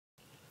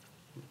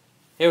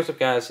Hey, what's up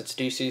guys, it's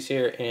DC's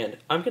here, and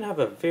I'm going to have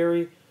a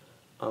very,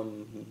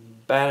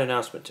 bad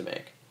announcement to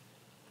make.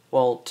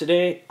 Well,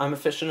 today, I'm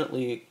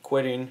officially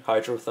quitting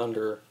Hydro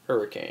Thunder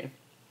Hurricane.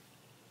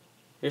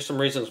 Here's some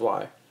reasons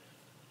why.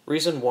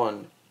 Reason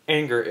 1,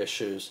 anger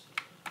issues.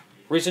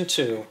 Reason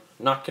 2,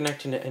 not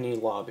connecting to any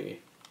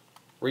lobby.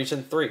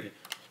 Reason 3,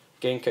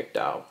 getting kicked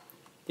out.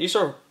 These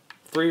are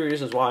 3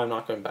 reasons why I'm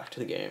not going back to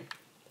the game.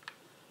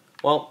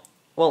 Well,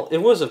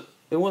 it was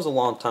a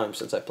long time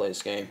since I played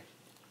this game.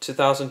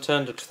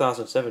 2010 to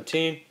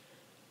 2017.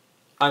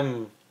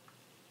 I'm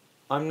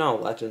now a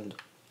legend,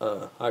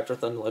 Hydro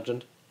Thunder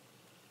legend.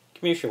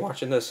 Come here if you're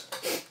watching this.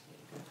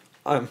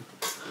 I'm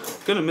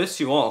gonna miss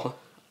you all.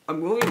 I'm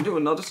going to do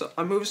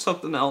I'm moving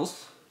something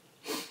else,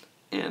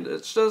 and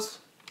it's just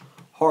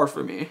hard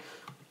for me.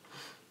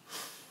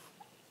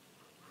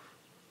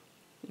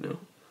 You know.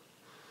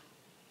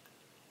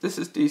 This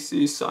is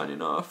DC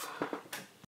signing off.